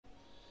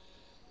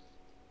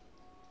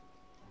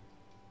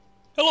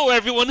Hello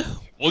everyone,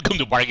 welcome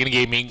to Bargain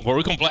Gaming, where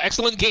we can play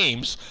excellent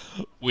games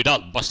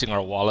without busting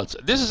our wallets.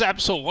 This is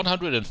episode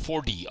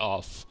 140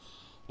 of,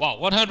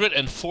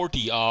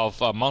 140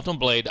 of Mountain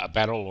Blade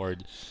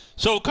Bannerlord.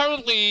 So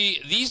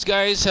currently, these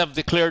guys have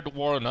declared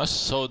war on us.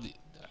 So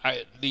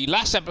the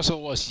last episode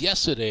was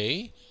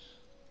yesterday.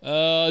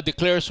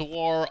 Declares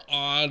war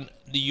on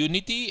the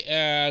Unity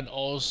and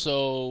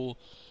also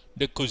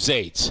the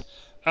Khuzaits.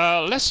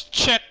 Let's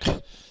check.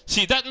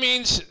 See, that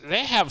means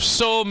they have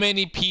so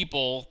many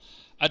people.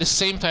 At the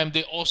same time,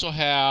 they also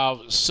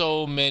have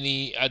so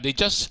many. They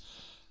just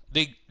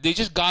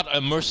got a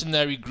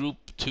mercenary group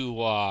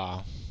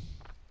to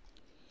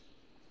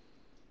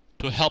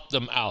help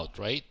them out,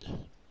 right?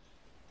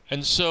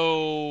 And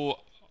so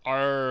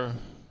our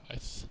I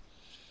th-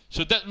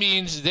 so that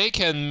means they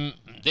can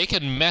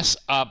mess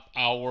up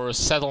our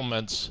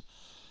settlements,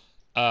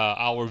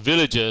 our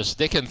villages.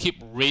 They can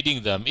keep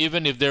raiding them,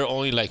 even if they're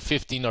only like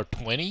 15 or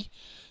 20.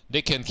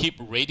 They can keep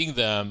raiding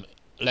them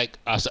like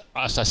as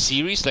a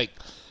series. Like,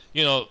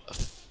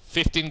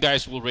 15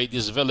 guys will raid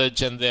this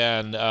village, and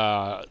then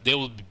they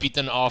will be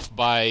beaten off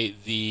by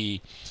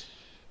the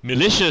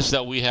militias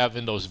that we have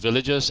in those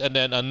villages, and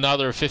then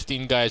another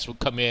 15 guys will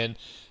come in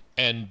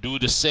and do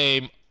the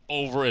same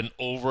over and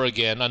over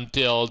again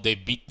until they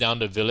beat down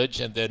the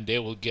village, and then they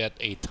will get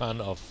a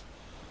ton of.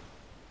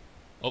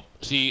 Oh,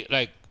 see,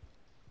 like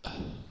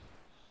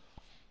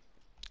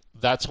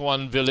that's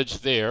one village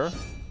there.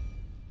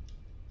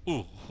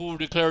 Ooh, who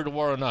declared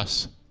war on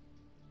us?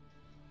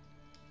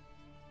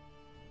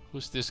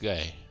 Who's this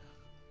guy?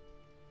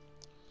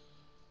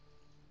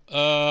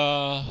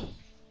 Uh,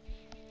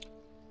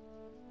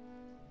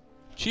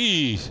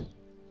 Jeez.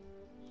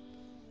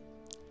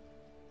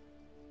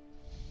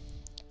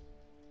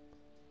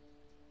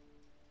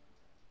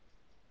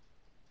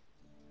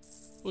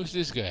 Who's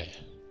this guy?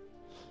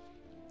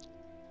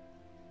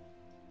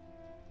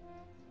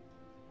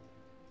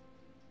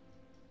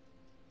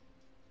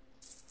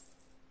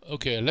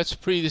 Okay, let's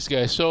free this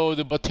guy. So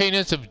the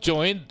Botanians have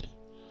joined.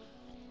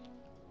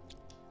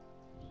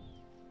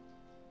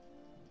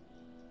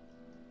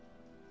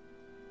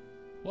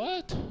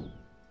 What?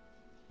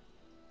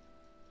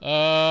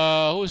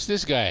 Who's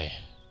this guy?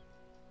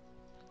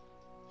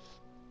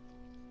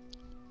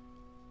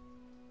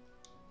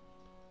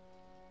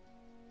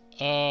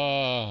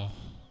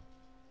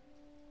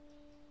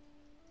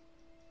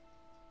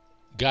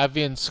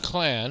 Gavian's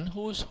clan.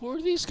 Who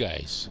are these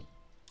guys?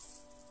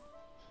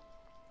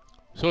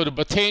 So the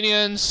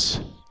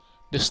Botanians,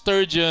 the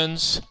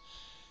Sturgeons,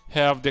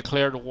 have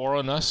declared war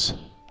on us.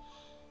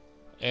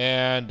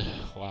 And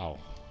wow.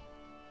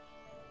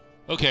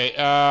 Okay.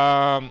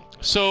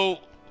 So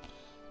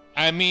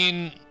I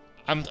mean,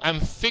 I'm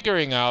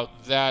figuring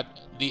out that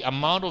the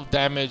amount of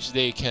damage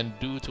they can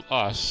do to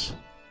us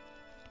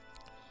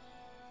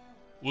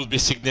will be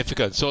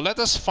significant. So let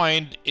us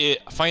find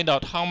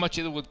out how much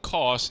it would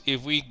cost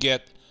if we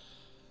get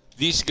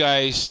these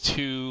guys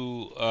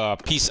to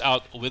peace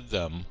out with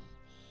them.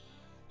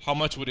 How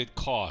much would it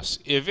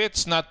cost? If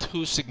it's not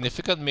too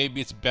significant,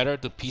 maybe it's better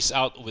to peace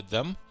out with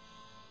them.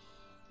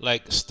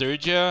 Like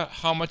Sturgia,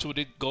 how much would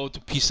it go to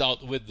peace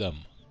out with them?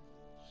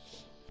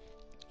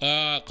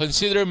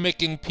 Consider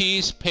making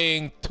peace,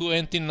 paying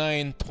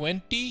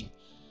 29.20.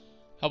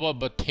 How about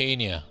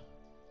Botania?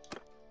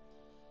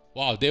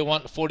 Wow, they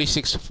want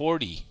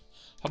 46.40.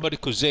 How about the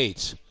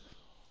Khuzaits?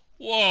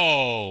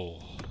 Whoa!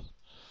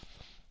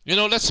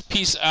 Let's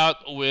peace out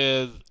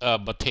with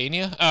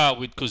Botania.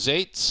 With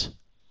Khuzaits.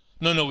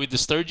 No, with the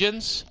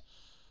Sturgeons.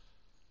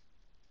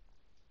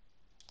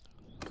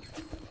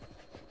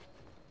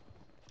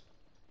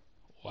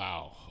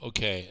 Wow.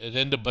 Okay, and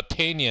then the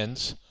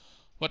Botanians.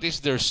 What is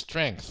their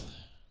strength?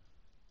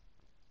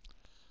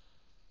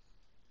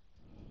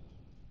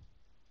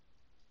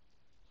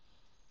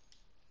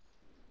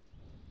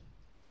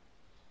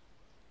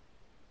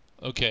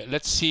 Okay,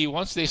 let's see.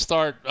 Once they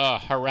start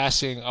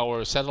harassing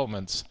our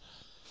settlements,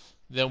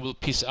 then we'll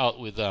peace out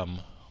with them.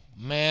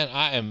 Man,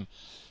 I am.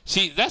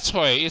 See, that's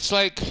why it's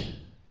like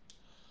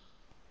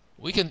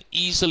we can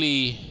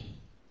easily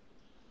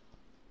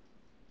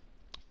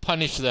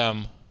punish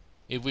them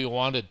if we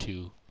wanted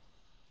to.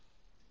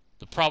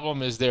 The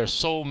problem is there are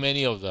so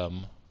many of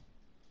them.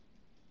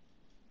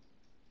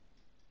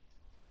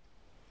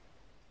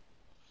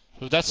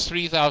 So that's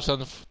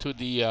 3,000 to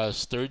the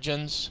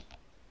Sturgeons.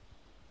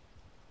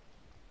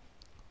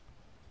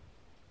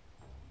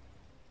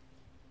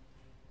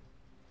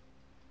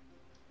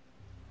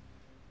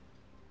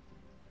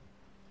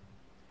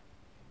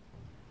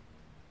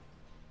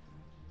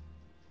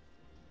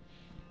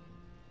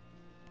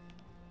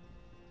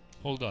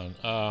 Hold on.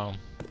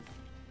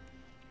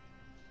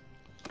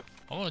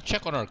 I want to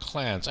check on our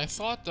clans. I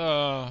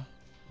thought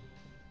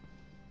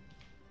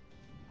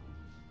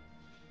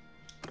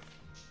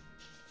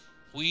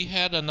we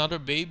had another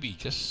baby.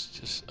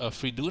 Just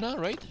Friduna,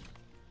 right?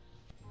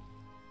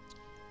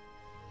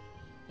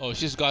 Oh,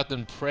 she's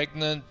gotten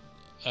pregnant.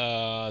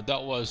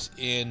 That was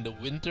in the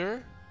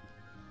winter.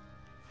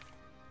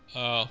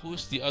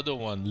 Who's the other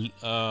one?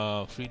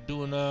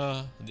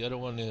 Friduna. The other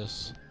one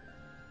is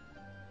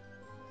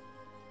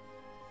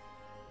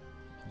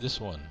this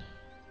one.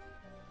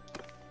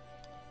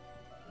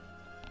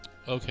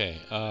 Okay.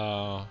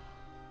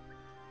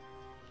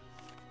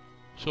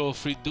 So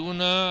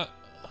Friduna,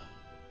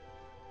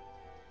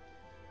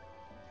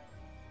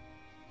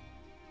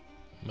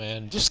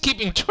 man, just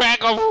keeping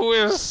track of who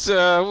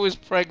is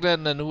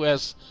pregnant and who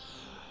has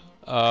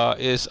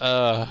is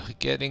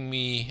getting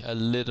me a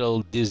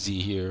little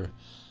dizzy here.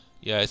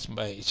 Yeah,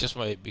 it's just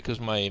my because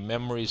my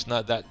memory is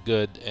not that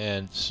good,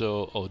 and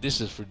so this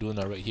is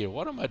Friduna right here.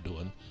 What am I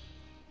doing?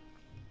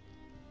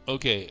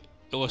 Okay,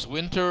 it was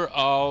winter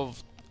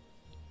of.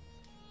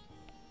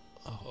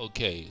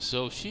 Okay,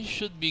 so she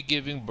should be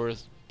giving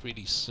birth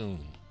pretty soon.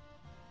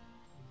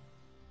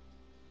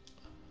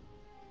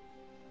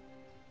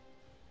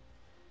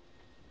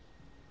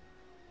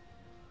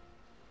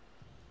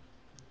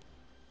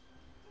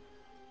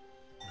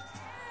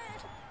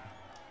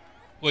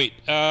 Wait,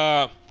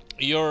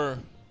 your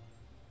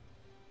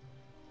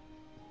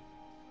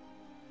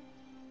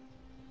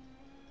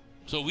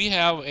so we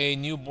have a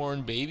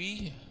newborn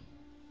baby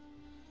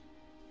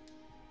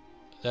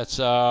that's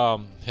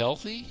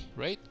healthy,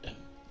 right?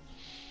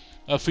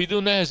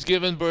 Friduna has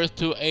given birth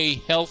to a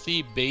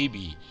healthy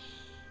baby.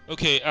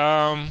 Okay,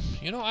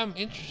 you know,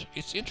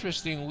 it's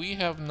interesting. We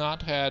have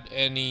not had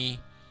any,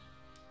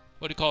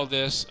 what do you call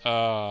this,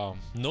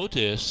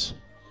 notice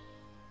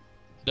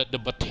that the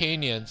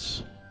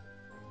Botanians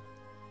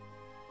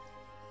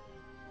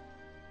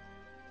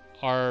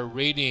are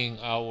raiding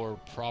our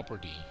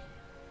property.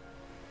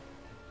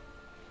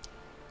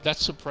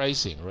 That's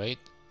surprising, right?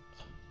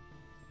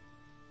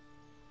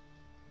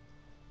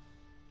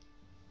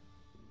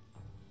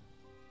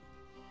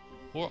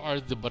 Where are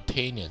the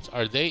Botanians?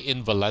 Are they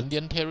in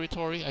Valandian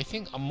territory? I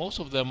think most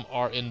of them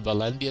are in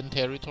Valandian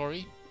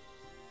territory.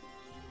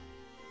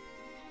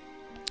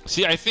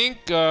 See, I think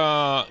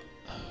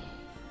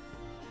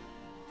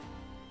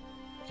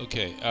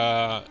okay,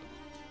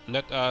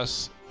 let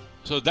us,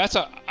 so that's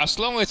as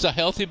long as it's a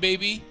healthy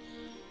baby,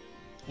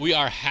 we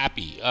are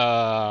happy.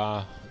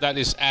 That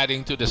is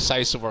adding to the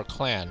size of our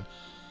clan.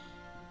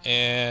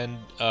 And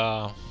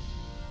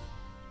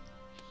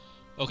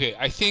okay,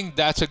 I think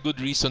that's a good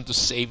reason to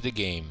save the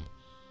game.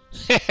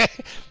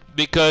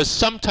 Because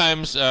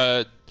sometimes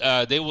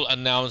they will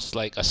announce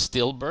like a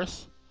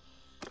stillbirth.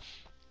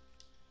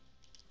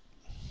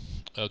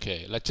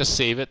 Okay, let's just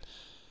save it.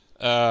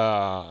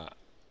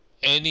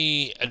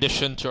 Any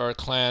addition to our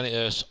clan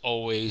is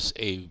always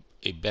a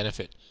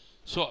benefit.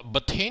 So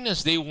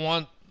Botanians, they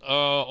want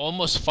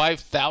almost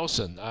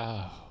 5,000.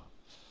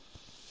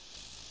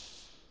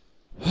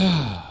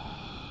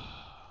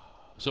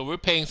 So we're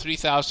paying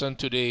 3,000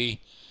 to the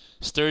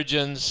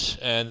Sturgeons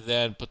and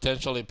then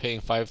potentially paying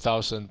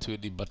 5,000 to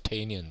the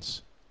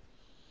Botanians.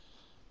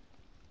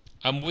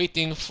 I'm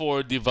waiting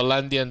for the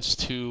Valandians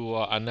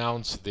to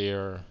announce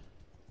their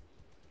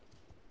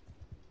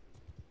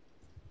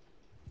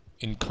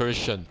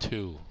incursion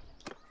too.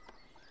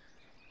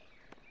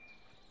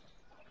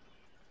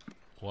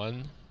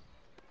 One.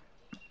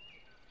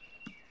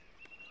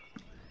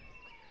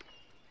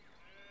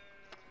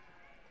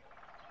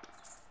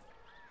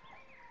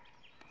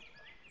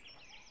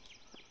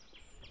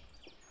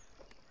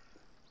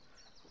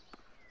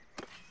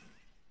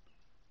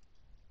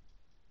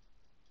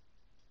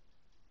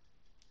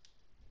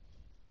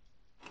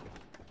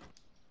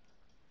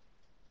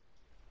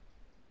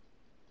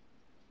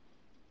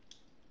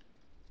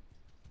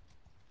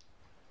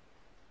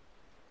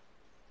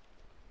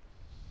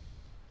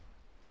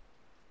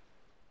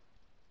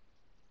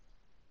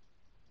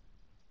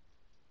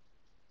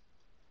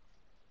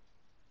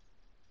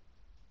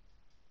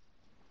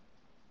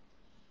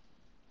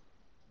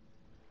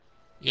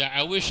 Yeah,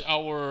 I wish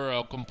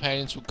our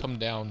companions would come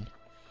down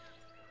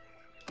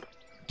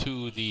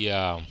to the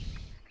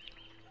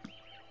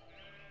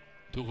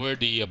to where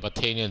the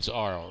Botanians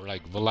are, or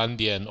like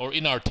Valandian, or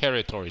in our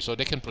territory, so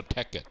they can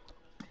protect it.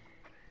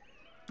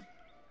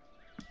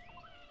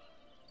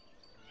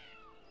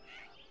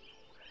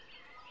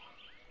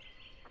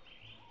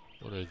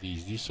 What are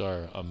these? These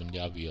are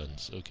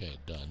Amenyavians. Okay,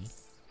 done.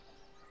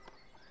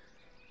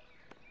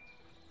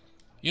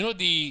 You know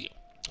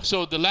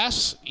so the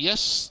last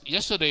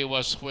yesterday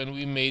was when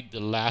we made the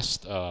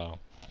last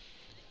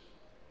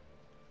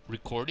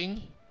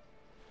recording.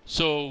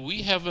 So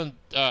we haven't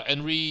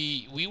and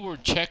we were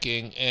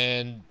checking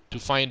and to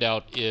find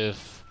out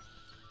if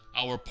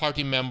our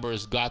party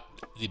members got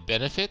the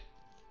benefit.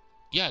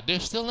 Yeah, they're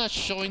still not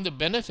showing the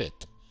benefit.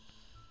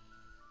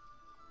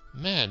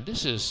 Man,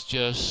 this is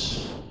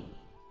just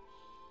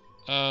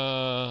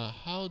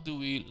how do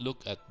we look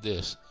at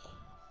this?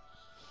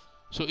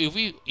 So if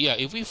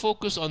we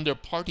focus on their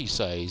party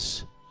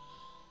size,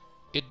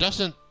 it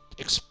doesn't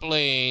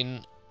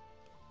explain.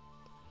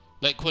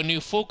 Like when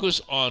you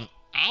focus on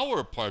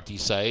our party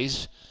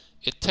size,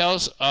 it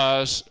tells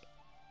us.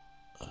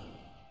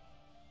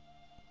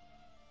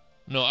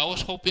 No, I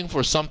was hoping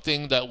for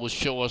something that would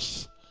show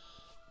us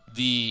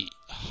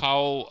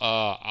how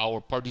our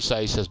party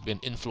size has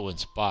been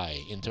influenced by,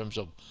 in terms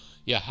of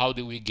how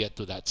do we get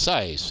to that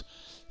size.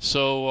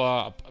 So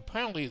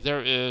apparently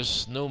there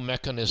is no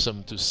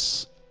mechanism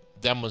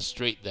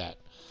demonstrate that.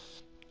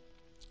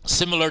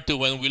 Similar to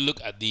when we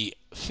look at the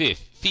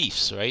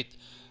fiefs, right?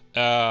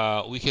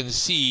 We can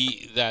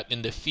see that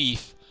in the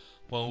fief,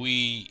 when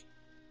we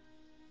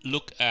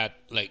look at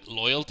like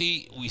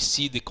loyalty, we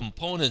see the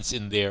components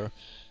in there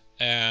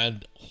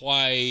and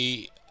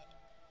why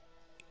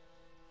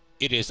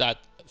it is at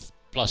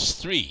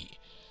 +3,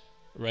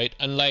 right?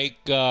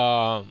 Unlike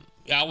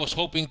I was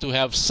hoping to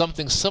have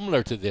something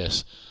similar to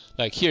this,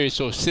 like here.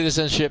 So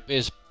citizenship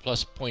is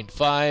plus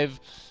 0.5,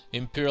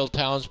 imperial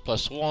towns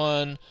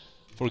 +1,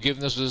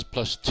 forgiveness is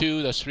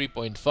 +2, that's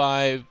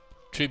 3.5,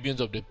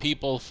 tribunes of the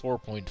people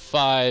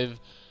 4.5,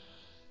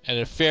 and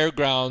the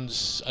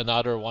fairgrounds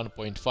another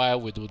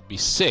 1.5, which would be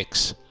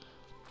 6.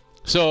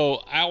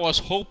 So I was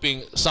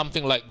hoping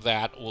something like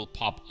that will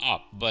pop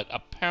up, but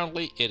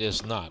apparently it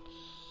is not.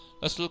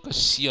 Let's look at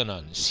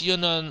Sionan.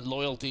 Sionan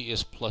loyalty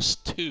is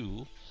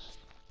 +2.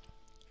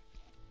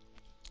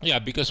 Yeah,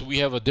 because we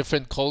have a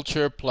different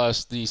culture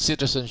plus the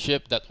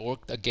citizenship that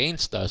worked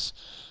against us.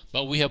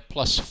 But we have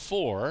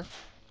 +4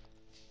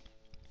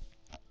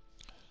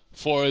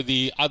 for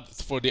the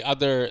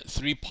other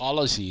 3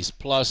 policies,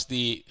 plus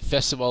the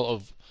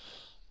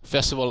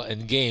festival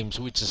and games,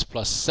 which is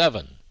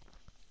 +7.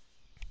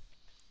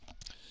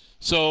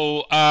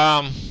 So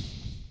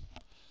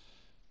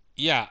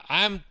yeah,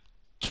 I'm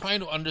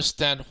trying to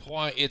understand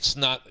why it's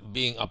not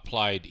being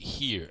applied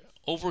here.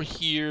 Over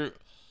here,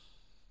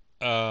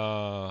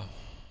 no,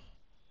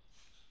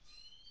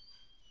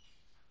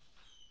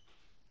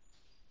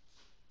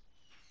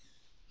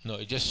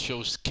 it just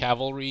shows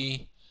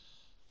cavalry,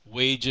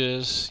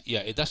 wages. Yeah,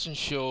 it doesn't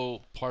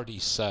show party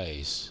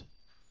size.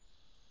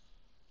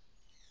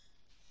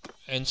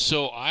 And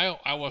so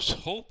I was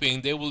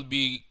hoping they will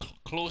be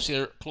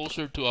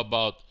closer to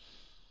about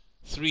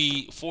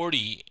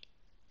 340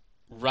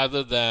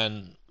 rather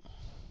than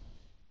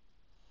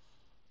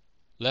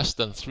less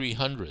than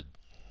 300.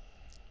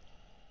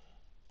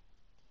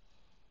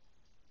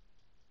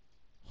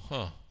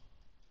 Huh.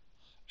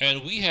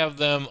 And we have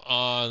them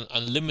on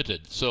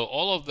unlimited. So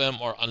all of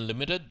them are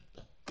unlimited,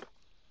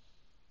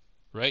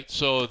 right?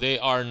 So they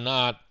are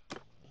not,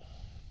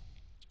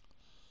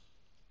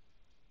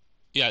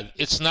 yeah,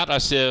 it's not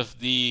as if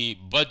the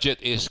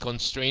budget is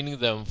constraining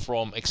them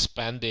from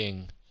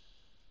expanding.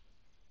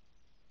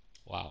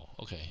 Wow,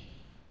 okay.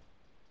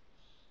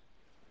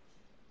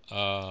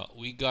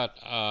 We got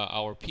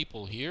our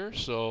people here,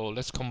 so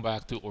let's come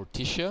back to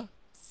Orticia.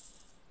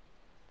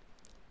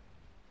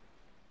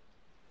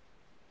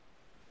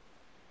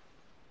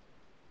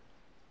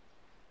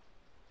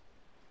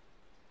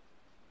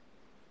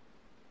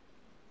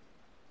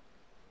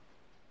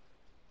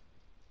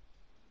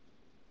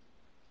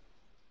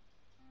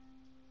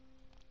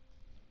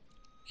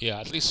 Yeah,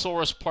 at least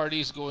Sora's party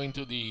is going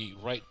to the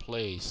right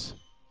place.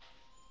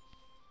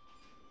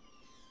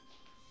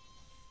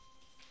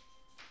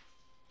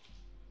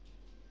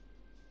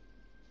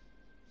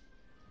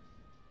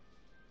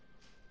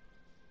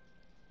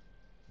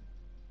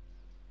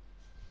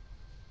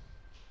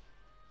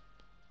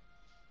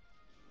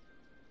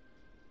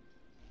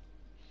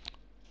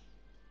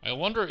 I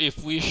wonder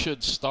if we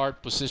should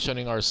start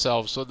positioning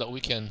ourselves so that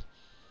we can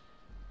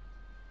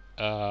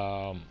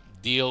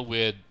deal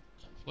with,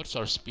 what's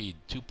our speed?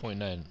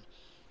 2.9.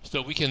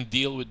 So we can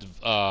deal with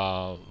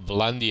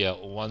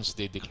Valandia once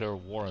they declare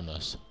war on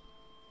us.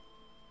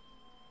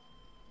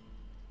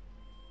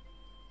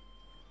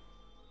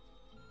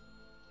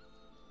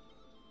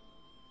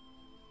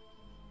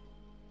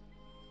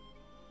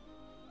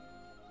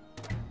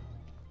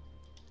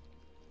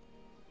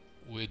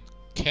 With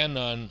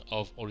Canon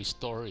of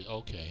Oristori,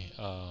 okay.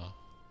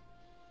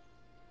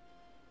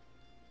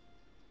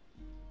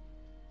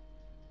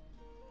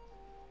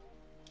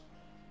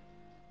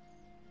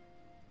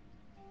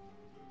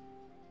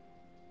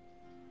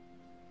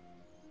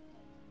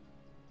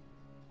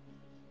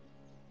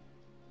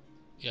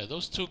 Yeah,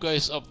 those 2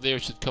 guys up there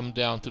should come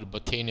down to the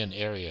Botanian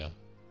area.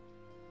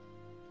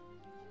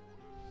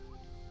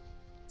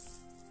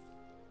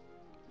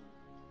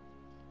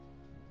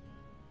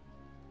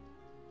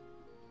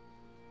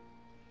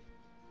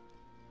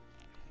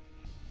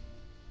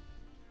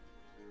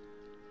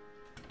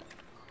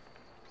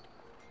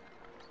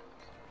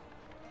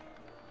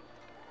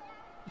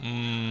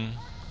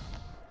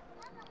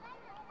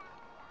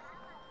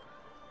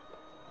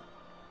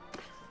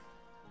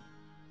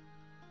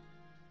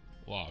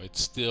 Wow,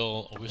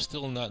 we're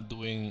still not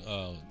doing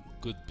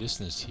good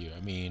business here.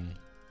 I mean,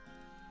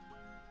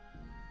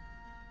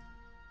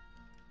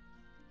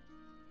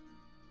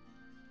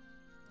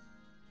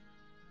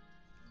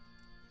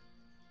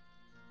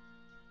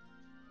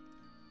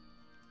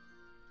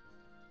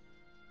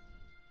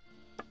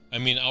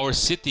 our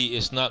city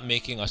is not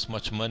making us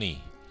much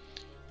money.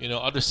 You know,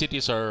 other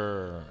cities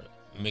are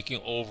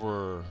making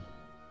over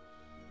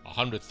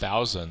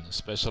 100,000,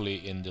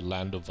 especially in the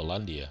land of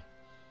Valandia.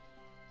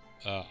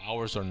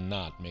 Ours are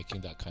not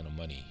making that kind of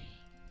money.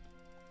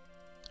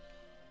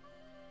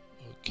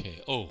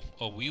 Okay. Oh,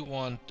 we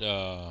want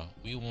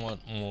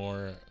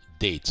more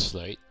dates,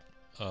 right?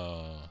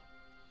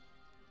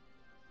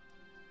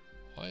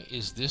 Why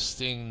is this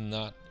thing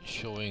not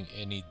showing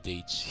any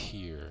dates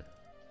here?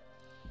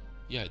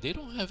 Yeah, they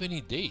don't have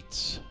any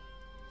dates.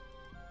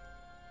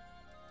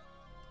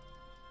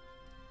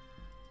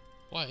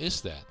 Why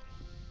is that?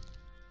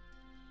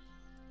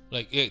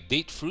 Like, yeah,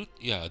 date fruit?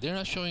 Yeah, they're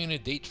not showing any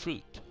date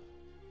fruit.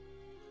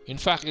 In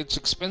fact, it's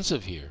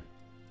expensive here.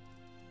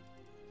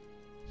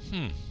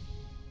 Okay.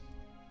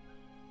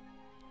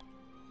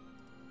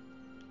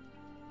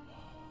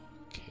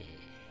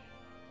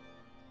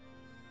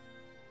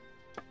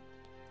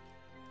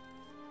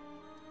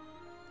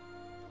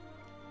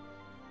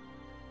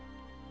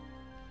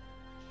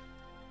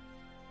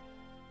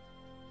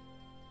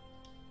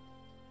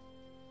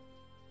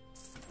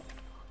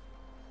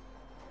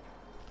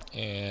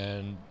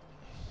 And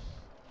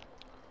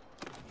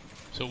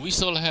so we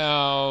still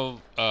have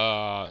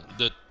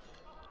the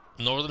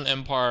Northern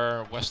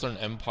Empire, Western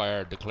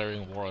Empire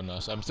declaring war on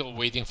us. I'm still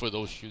waiting for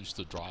those shoes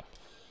to drop.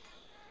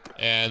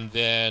 And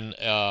then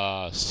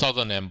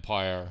Southern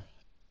Empire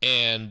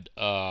and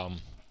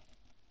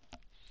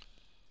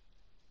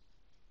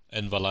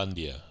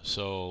Valandia.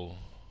 So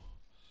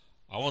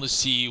I want to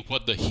see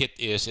what the hit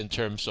is in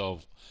terms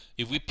of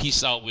if we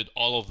peace out with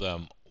all of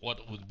them,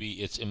 what would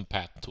be its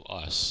impact to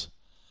us?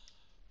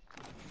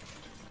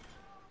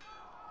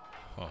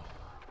 Huh.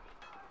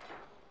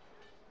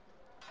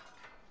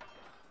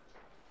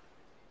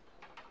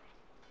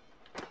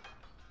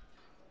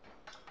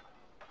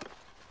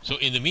 So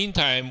in the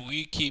meantime,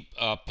 we keep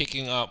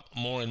picking up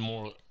more and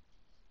more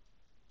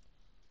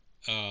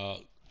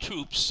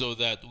troops so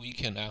that we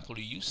can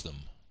actually use them.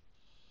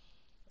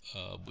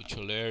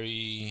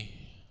 Bucciolari.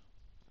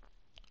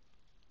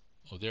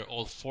 Oh, they're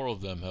all four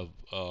of them have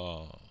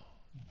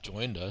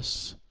joined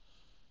us.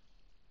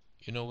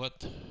 You know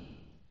what?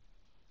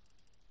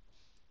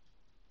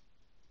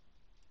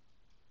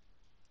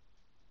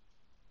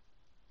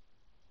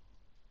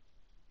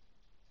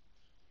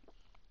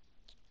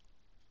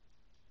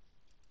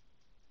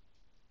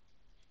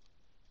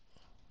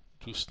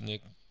 Drusnik,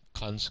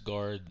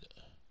 Kansgard.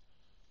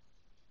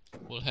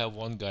 We'll have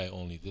one guy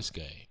only, this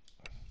guy.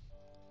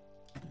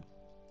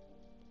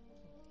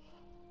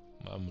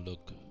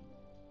 Mamluk,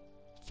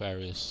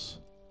 Faris,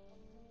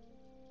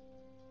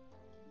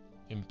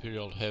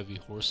 Imperial Heavy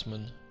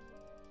Horseman.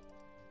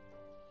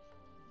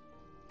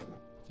 I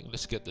think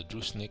let's get the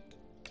Drusnik.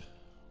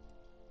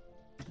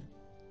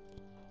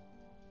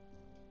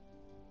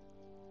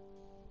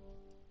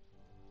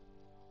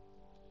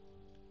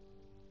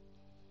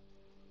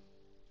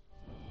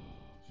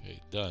 Okay,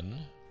 done.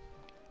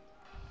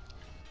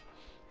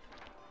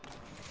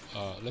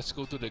 Let's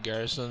go to the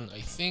garrison. I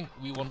think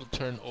we want to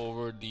turn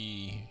over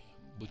the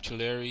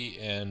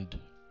Bucciolari and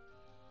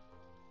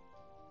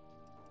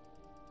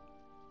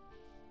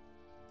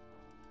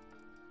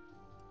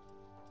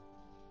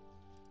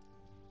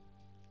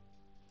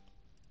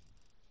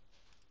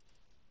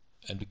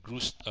the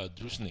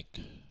Drusnik.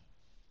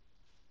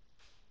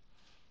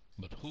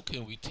 But who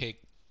can we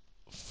take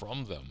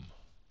from them?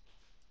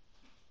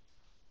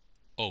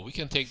 Oh, we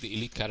can take the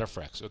elite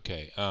cataphracts.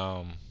 Okay.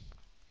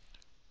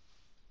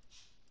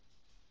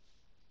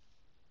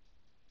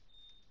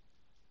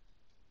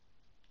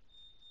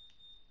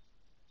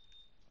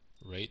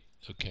 Right.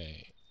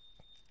 Okay.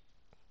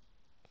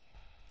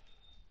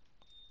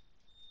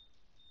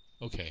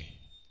 Okay.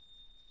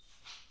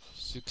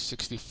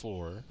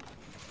 664.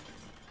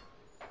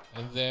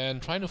 And then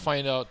trying to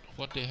find out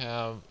what they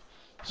have.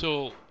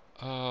 So,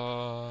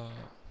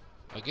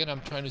 again,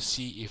 I'm trying to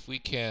see if we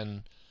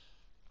can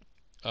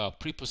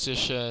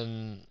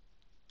pre-position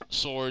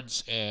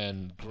swords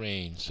and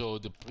grain. So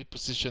the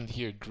pre-positioned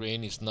here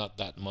grain is not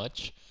that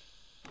much.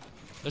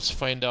 Let's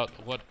find out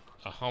what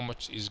how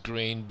much is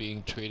grain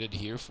being traded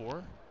here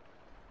for.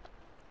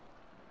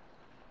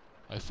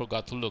 I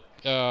forgot to look.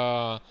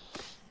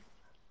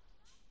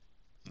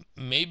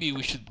 Maybe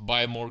we should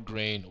buy more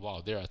grain.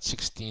 Wow, they're at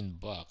 16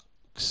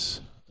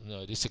 bucks.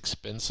 No, it is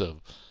expensive.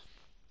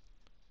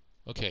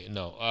 Okay,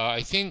 no.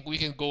 I think we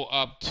can go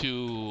up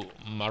to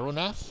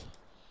Marunath.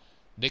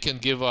 They can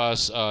give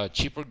us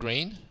cheaper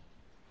grain.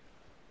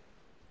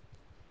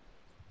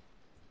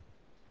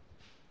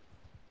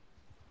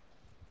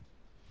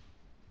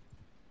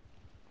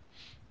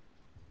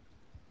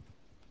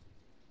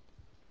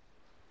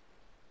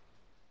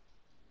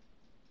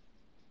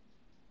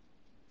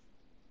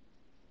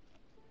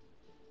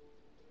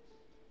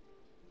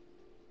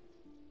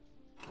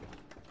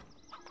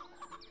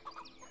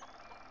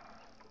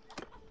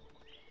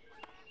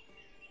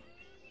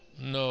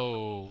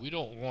 No, we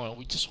don't want.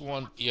 We just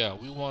want. Yeah,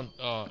 we want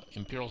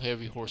Imperial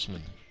Heavy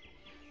Horsemen.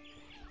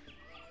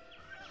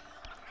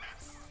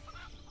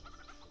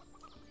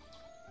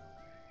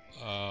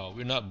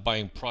 We're not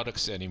buying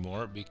products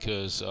anymore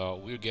because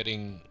we're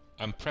getting.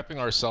 I'm prepping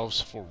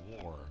ourselves for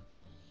war.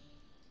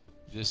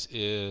 This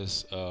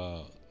is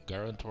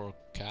Garantor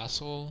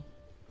Castle.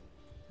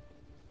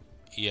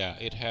 Yeah,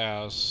 it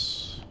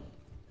has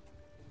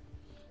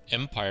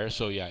Empire,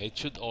 so yeah, it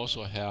should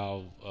also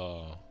have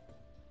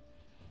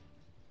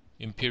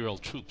Imperial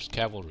troops,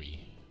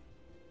 cavalry.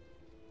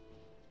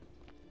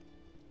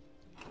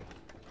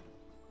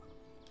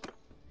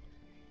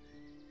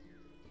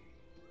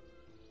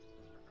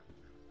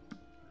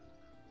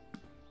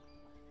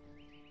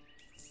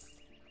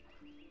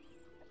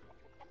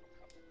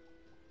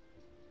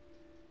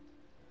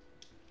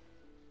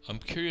 I'm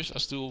curious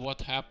as to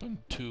what happened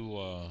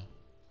to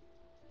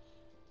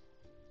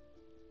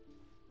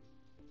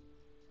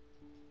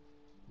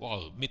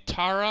wow,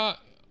 Mitara.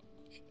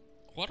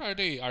 What are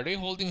they? Are they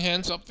holding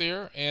hands up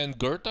there? And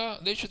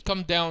Goethe? They should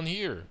come down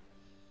here.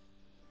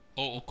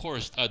 Oh, of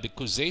course, the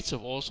Khuzaits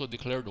have also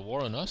declared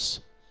war on us.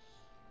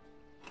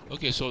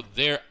 Okay, so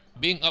they're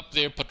being up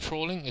there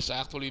patrolling is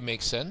actually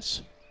makes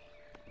sense.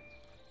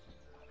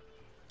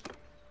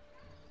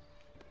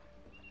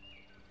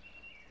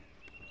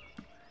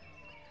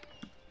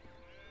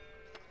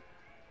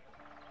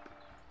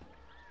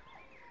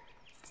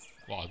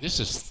 Wow, this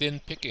is thin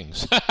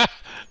pickings.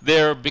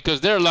 They're because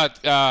they're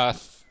like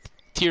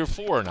tier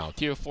 4 now,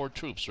 tier 4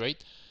 troops,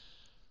 right?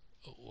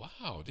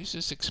 Wow, this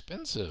is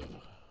expensive.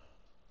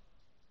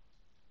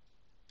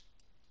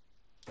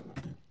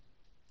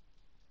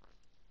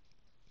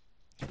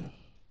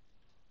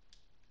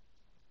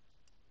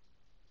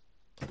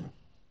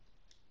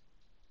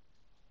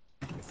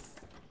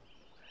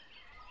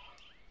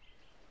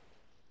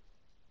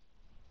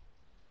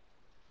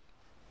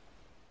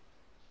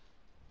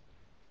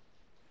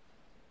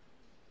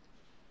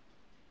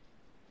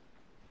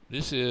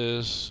 This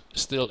is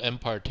still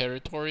Empire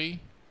territory.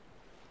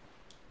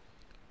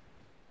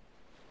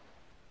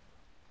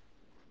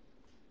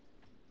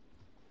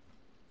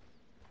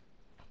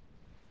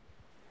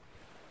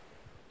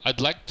 I'd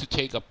like to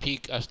take a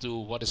peek as to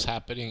what is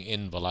happening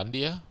in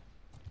Valandia.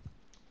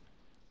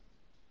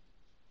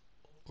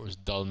 Where's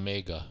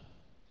Dalmega?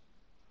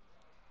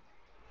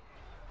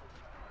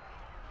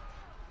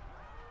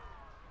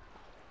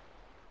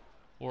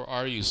 Where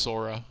are you,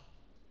 Sora?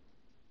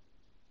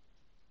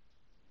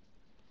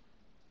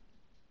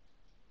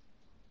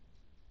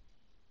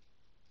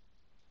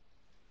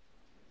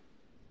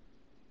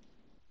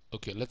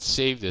 Okay, let's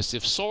save this.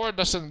 If Sora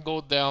doesn't go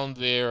down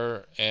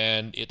there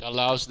and it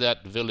allows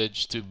that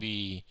village to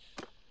be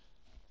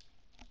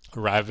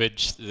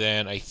ravaged,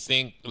 then I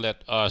think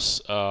let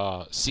us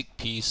seek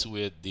peace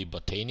with the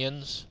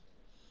Botanians.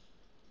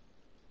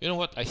 You know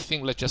what? I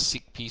think let's just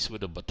seek peace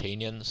with the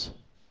Botanians.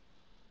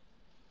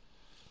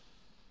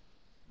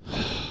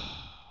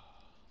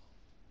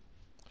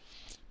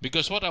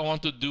 Because what I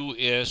want to do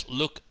is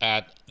look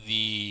at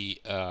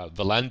the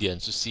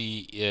Valandians to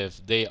see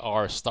if they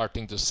are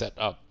starting to set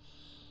up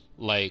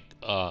like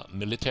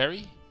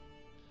military.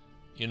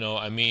 You know,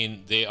 I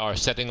mean, they are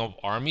setting up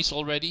armies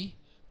already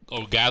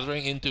or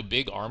gathering into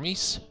big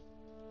armies.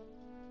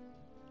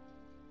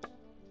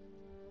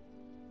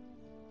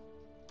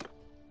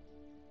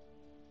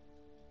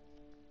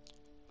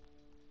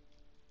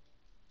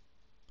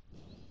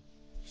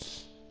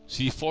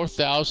 See,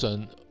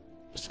 4,000.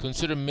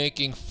 Consider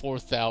making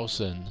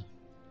 4,000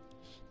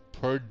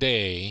 per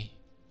day.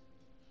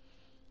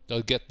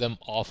 They'll get them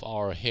off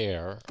our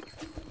hair.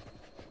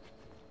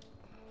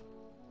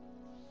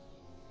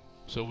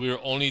 So we're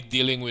only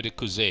dealing with the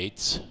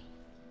Khuzaits.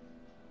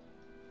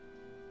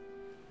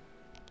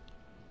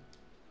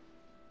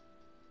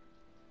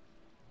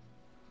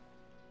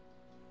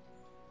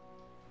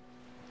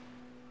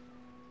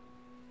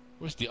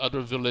 Where's the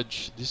other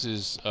village? This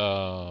is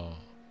a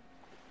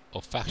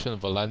faction of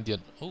Valandian.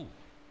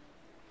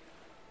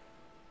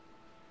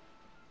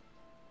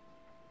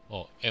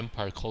 Oh,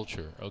 Empire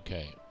culture.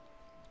 Okay,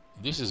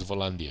 this is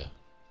Valandia.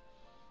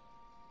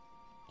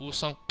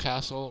 Usank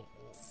Castle.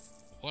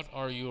 What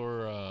are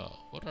your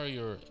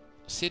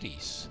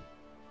cities?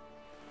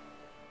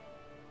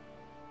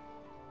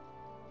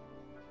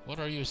 What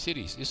are your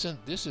cities?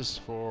 Isn't this is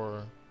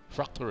for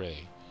Fracture?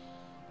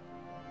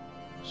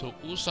 So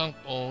Usank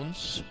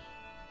owns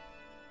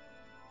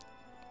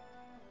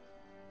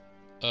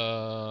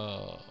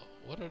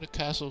what are the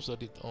castles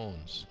that it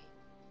owns?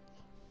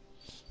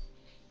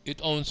 It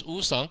owns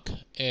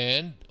Usank,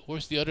 and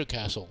where's the other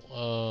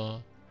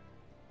castle?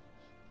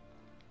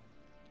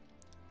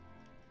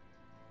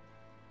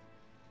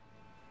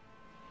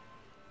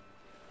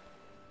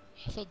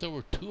 I thought there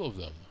were two of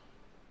them.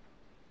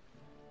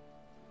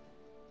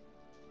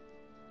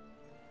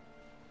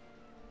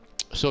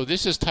 So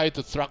this is tied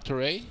to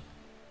Traktere.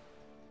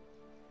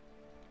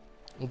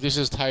 This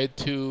is tied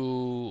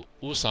to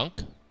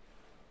Usank.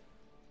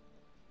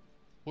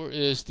 Where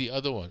is the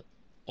other one?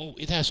 Oh,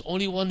 it has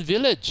only one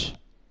village.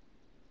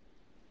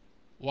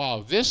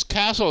 Wow, this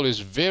castle is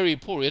very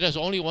poor. It has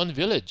only one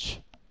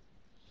village.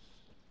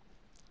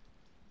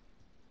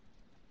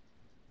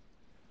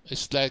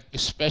 It's like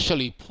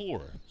especially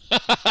poor.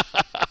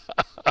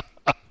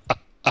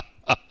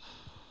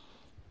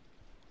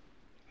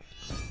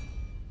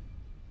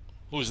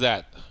 Who's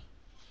that?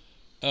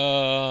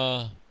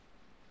 Whoa,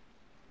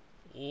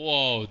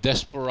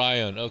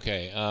 Desperion.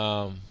 Okay.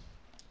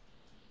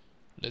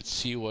 Let's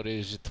see what it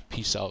is to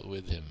peace out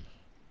with him.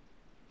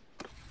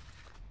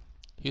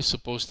 He's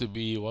supposed to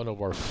be one of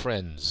our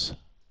friends.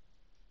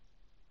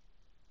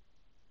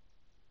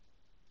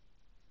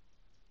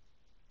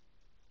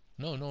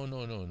 No,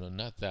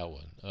 not that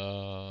one.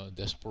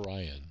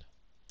 Desperion.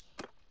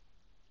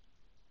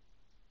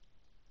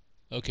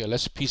 Okay,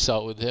 let's peace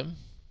out with him.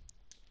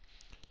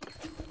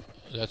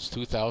 That's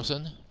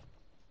 2,000.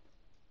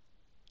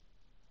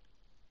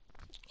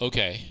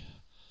 Okay.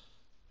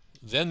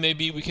 Then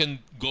maybe we can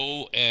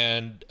go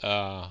and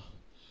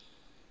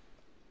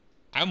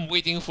I'm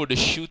waiting for the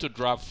shoe to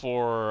drop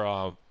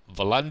for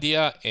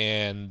Valandia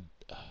and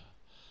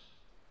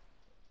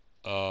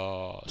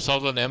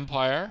Southern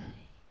Empire,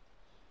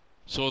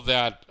 so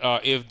that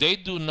if they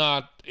do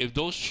not, if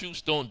those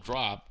shoes don't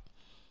drop,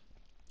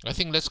 I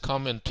think let's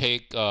come and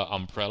take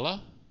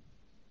Umbrella.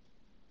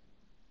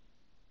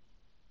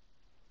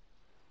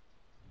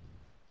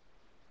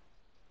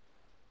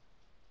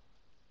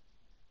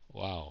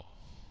 Wow.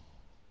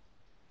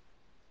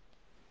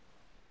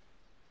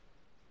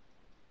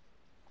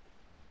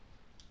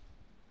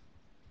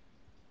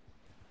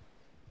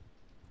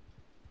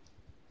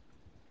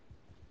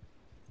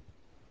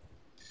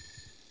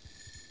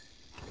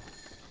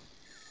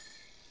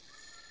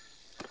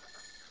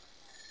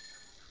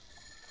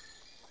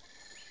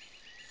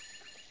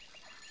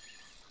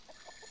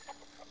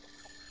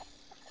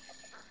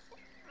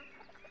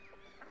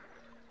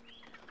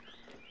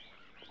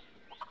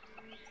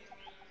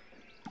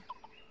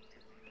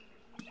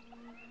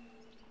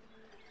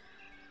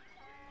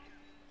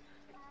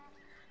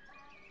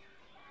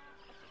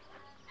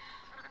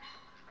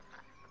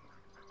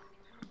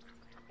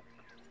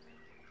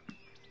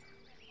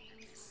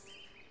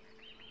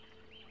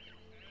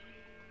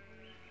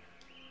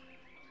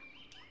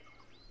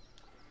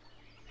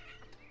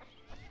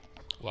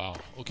 Wow.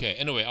 Okay.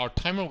 Anyway, our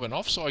timer went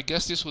off, so I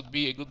guess this would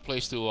be a good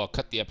place to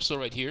cut the episode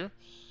right here.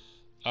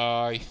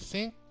 I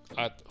think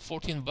at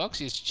 14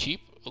 bucks is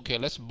cheap. Okay,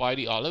 let's buy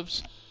the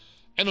olives.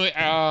 Anyway,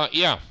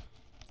 yeah,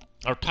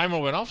 our timer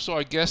went off, so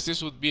I guess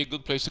this would be a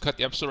good place to cut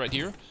the episode right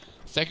here.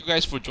 Thank you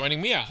guys for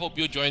joining me. I hope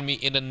you'll join me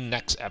in the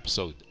next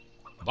episode.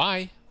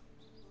 Bye.